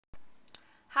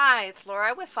Hi, it's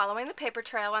Laura with Following the Paper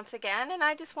Trail once again, and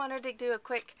I just wanted to do a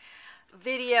quick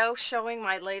video showing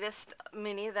my latest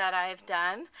mini that I've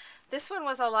done. This one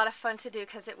was a lot of fun to do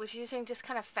because it was using just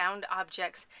kind of found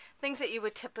objects, things that you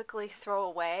would typically throw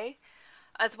away,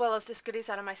 as well as just goodies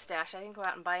out of my stash. I didn't go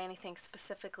out and buy anything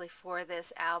specifically for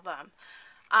this album.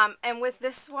 And with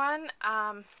this one,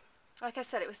 like I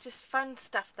said, it was just fun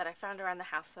stuff that I found around the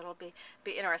house, so it'll be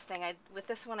interesting. With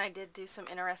this one, I did do some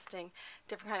interesting,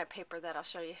 different kind of paper that I'll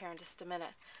show you here in just a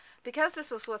minute. Because this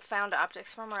was with found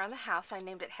objects from around the house, I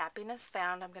named it Happiness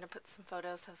Found. I'm going to put some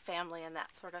photos of family and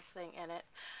that sort of thing in it.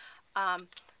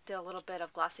 Did a little bit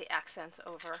of glossy accents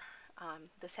over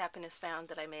this Happiness Found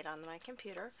that I made on my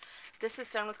computer. This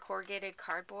is done with corrugated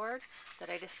cardboard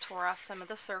that I just tore off some of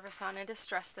the surface on and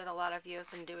distressed it. A lot of you have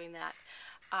been doing that.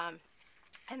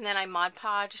 And then I Mod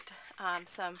Podged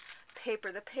some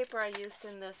paper. The paper I used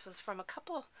in this was from I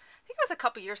think it was a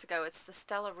couple years ago. It's the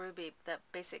Stella Ruby, the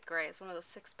basic gray. It's one of those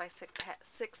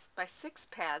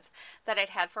 6x6 pads that I'd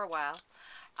had for a while.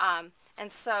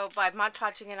 And so by Mod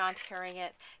Podging it on, tearing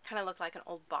it, kind of looked like an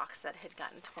old box that had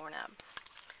gotten torn up.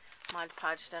 Mod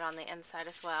Podged it on the inside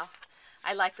as well.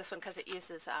 I like this one because it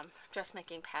uses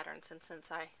dressmaking patterns, and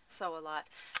since I sew a lot,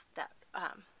 that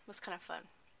was kind of fun.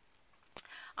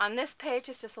 On this page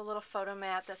is just a little photo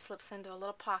mat that slips into a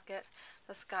little pocket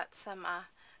that's got some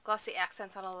glossy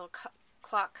accents on a little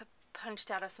clock punched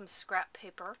out of some scrap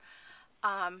paper.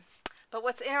 But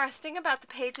what's interesting about the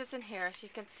pages in here is you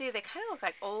can see they kind of look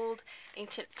like old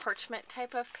ancient parchment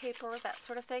type of paper, that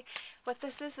sort of thing. What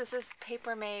this is this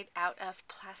paper made out of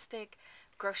plastic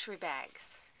grocery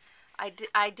bags. I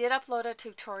did upload a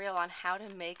tutorial on how to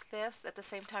make this. At the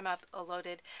same time I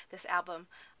uploaded this album,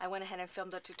 I went ahead and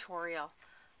filmed a tutorial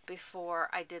before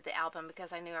I did the album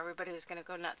because I knew everybody was going to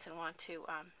go nuts and want to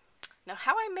know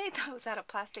how I made those out of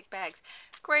plastic bags.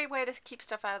 Great way to keep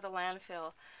stuff out of the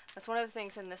landfill. That's one of the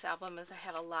things in this album is I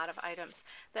have a lot of items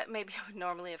that maybe would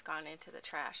normally have gone into the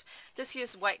trash. This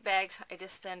used white bags. I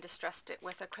just then distressed it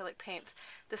with acrylic paints.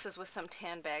 This is with some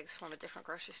tan bags from a different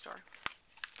grocery store.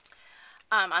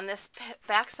 On this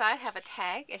back side I have a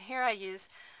tag, and here I use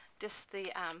just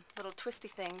the little twisty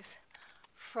things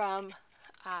from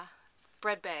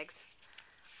bread bags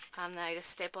that I just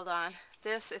stapled on.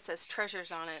 This, it says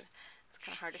treasures on it. It's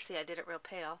kind of hard to see. I did it real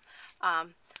pale.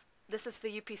 This is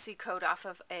the UPC code off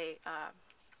of a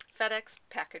FedEx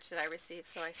package that I received,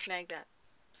 so I snagged that.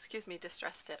 Excuse me,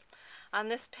 distressed it. On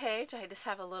this page, I just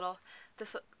have a little,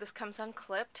 this comes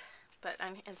unclipped, but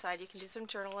inside you can do some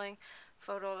journaling,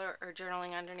 photo or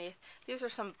journaling underneath. These are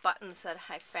some buttons that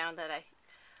I found that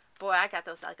boy, I got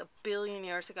those like a billion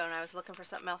years ago, and I was looking for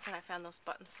something else and I found those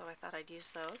buttons, so I thought I'd use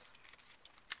those.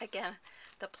 Again,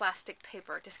 the plastic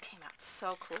paper just came out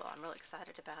so cool. I'm really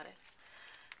excited about it.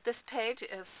 This page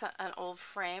is an old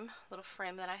frame, little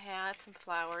frame that I had, some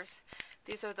flowers.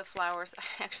 These are the flowers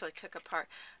I actually took apart.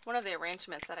 One of the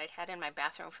arrangements that I'd had in my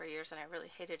bathroom for years, and I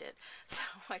really hated it. So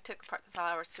I took apart the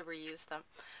flowers to reuse them.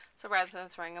 So rather than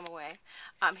throwing them away.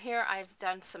 Here I've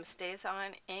done some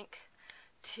StazOn ink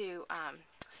to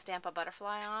stamp a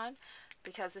butterfly on.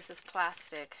 Because this is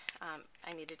plastic,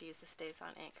 I needed to use the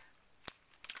StazOn ink.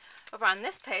 Over on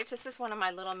this page, this is one of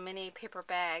my little mini paper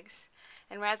bags,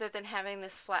 and rather than having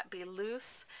this flap be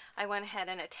loose, I went ahead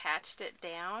and attached it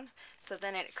down, so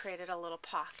then it created a little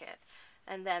pocket.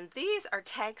 And then these are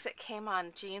tags that came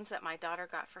on jeans that my daughter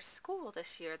got for school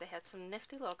this year. They had some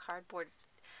nifty little cardboard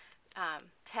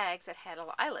tags that had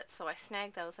little eyelets, so I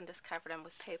snagged those and just covered them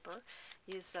with paper.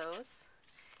 Use those.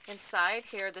 Inside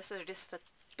here, this is just the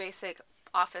basic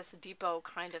Office Depot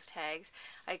kind of tags.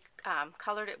 I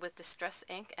colored it with distress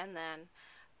ink and then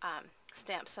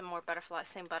stamped some more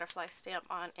same butterfly stamp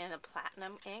on in a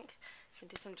platinum ink. You can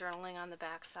do some journaling on the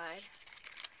back side.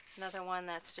 Another one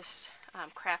that's just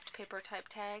craft paper type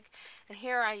tag. And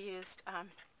here I used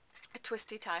a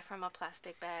twisty tie from a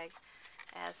plastic bag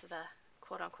as the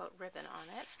quote-unquote ribbon on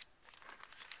it.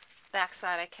 Back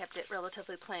side I kept it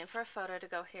relatively plain for a photo to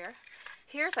go here.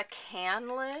 Here's a can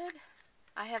lid.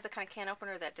 I have the kind of can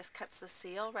opener that just cuts the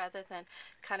seal rather than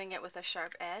cutting it with a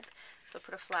sharp edge. So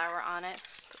put a flower on it,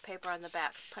 put paper on the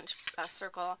back, punch a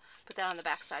circle, put that on the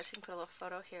back side so you can put a little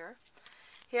photo here.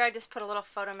 Here I just put a little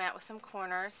photo mat with some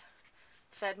corners,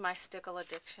 fed my stickle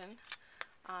addiction,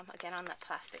 again on that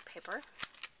plastic paper.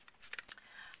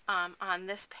 On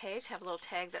this page I have a little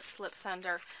tag that slips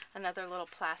under another little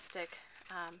plastic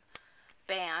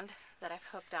band that I've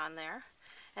hooked on there.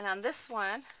 And on this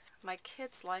one, my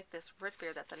kids like this root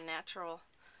beer that's a natural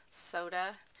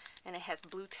soda, and it has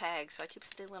blue tags, so I keep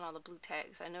stealing all the blue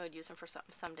tags. I know I'd use them for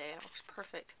something someday, and it works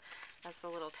perfect as the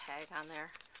little tag on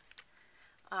there.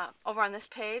 Over on this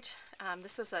page,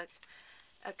 this was a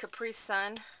a Capri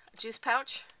Sun juice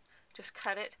pouch. Just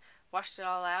cut it, washed it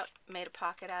all out, made a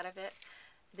pocket out of it.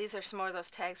 These are some more of those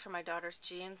tags for my daughter's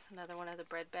jeans, another one of the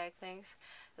bread bag things,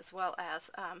 as well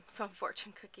as some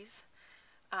fortune cookies.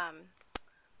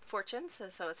 Fortunes,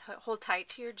 so it's hold tight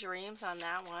to your dreams on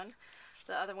that one.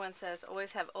 The other one says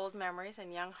always have old memories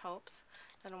and young hopes.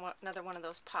 And another one of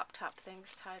those pop top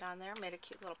things tied on there. Made a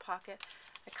cute little pocket.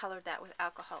 I colored that with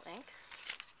alcohol ink.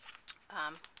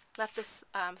 Left this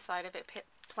side of it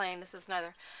plain. This is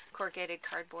another corrugated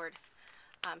cardboard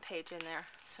page in there.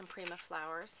 Some Prima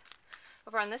flowers.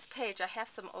 Over on this page I have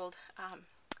some old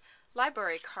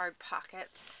library card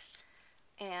pockets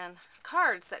and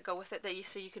cards that go with it that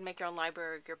so you can make your own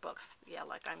library of your books. Yeah,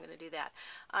 like I'm going to do that.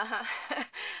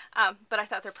 But I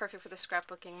thought they're perfect for the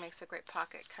scrapbooking. Makes a great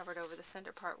pocket. Covered over the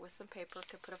center part with some paper.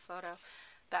 Could put a photo.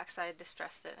 Backside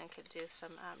distressed it and could do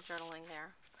some journaling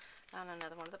there. On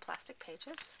another one of the plastic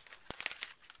pages.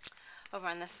 Over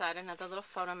on this side, another little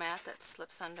photo mat that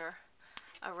slips under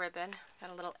a ribbon. Got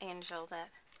a little angel that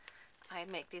I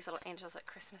make these little angels at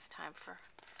Christmas time for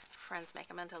friends. Make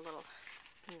them into little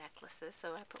necklaces,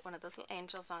 so I put one of those little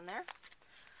angels on there.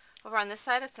 Over on this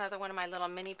side, it's another one of my little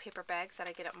mini paper bags that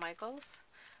I get at Michael's.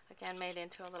 Again, made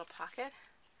into a little pocket.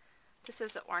 This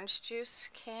is an orange juice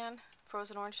can,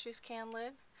 frozen orange juice can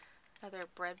lid. Another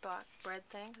bread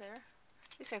thing there.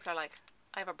 These things are like,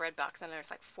 I have a bread box and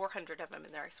there's like 400 of them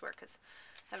in there, I swear, because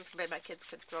heaven forbid my kids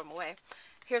could throw them away.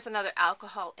 Here's another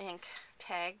alcohol ink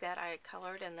tag that I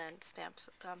colored and then stamped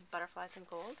butterflies in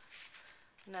gold.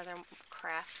 Another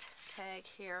craft tag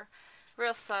here.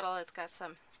 Real subtle. It's got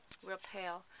some real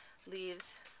pale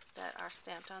leaves that are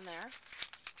stamped on there.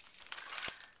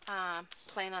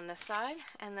 Plain on this side.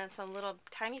 And then some little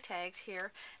tiny tags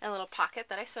here and a little pocket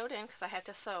that I sewed in because I had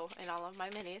to sew in all of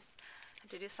my minis. I had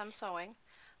to do some sewing.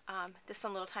 Just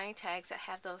some little tiny tags that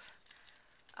have those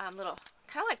little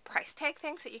kind of like price tag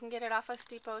things that you can get at Office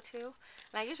Depot too.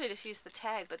 And I usually just use the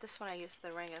tag, but this one I used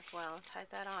the ring as well and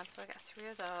tied that on. So I got 3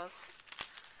 of those.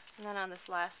 And then on this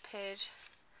last page,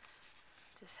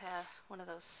 just have one of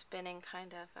those spinning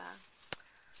kind of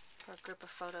for a group of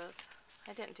photos.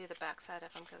 I didn't do the back side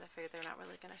of them because I figured they're not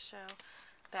really going to show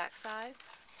back side.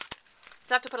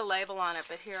 Still have to put a label on it,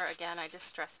 but here again I just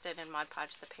stressed it and Mod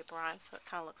Podged the paper on, so it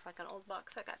kind of looks like an old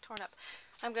box that got torn up.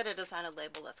 I'm going to design a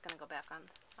label that's going to go back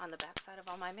on the back side of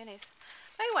all my minis.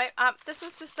 But anyway, this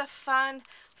was just a fun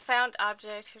found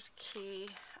object. Here's a key.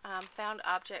 Found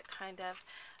object kind of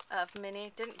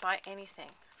mini. Didn't buy anything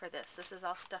for this. This is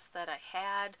all stuff that I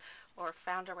had or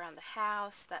found around the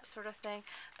house, that sort of thing.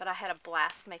 But I had a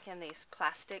blast making these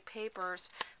plastic papers.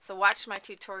 So watch my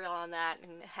tutorial on that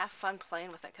and have fun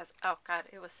playing with it because, oh God,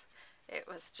 it was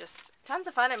just tons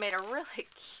of fun. It made a really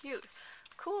cute,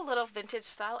 cool little vintage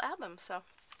style album. So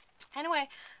anyway,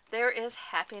 there is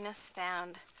happiness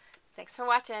found. Thanks for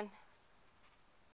watching.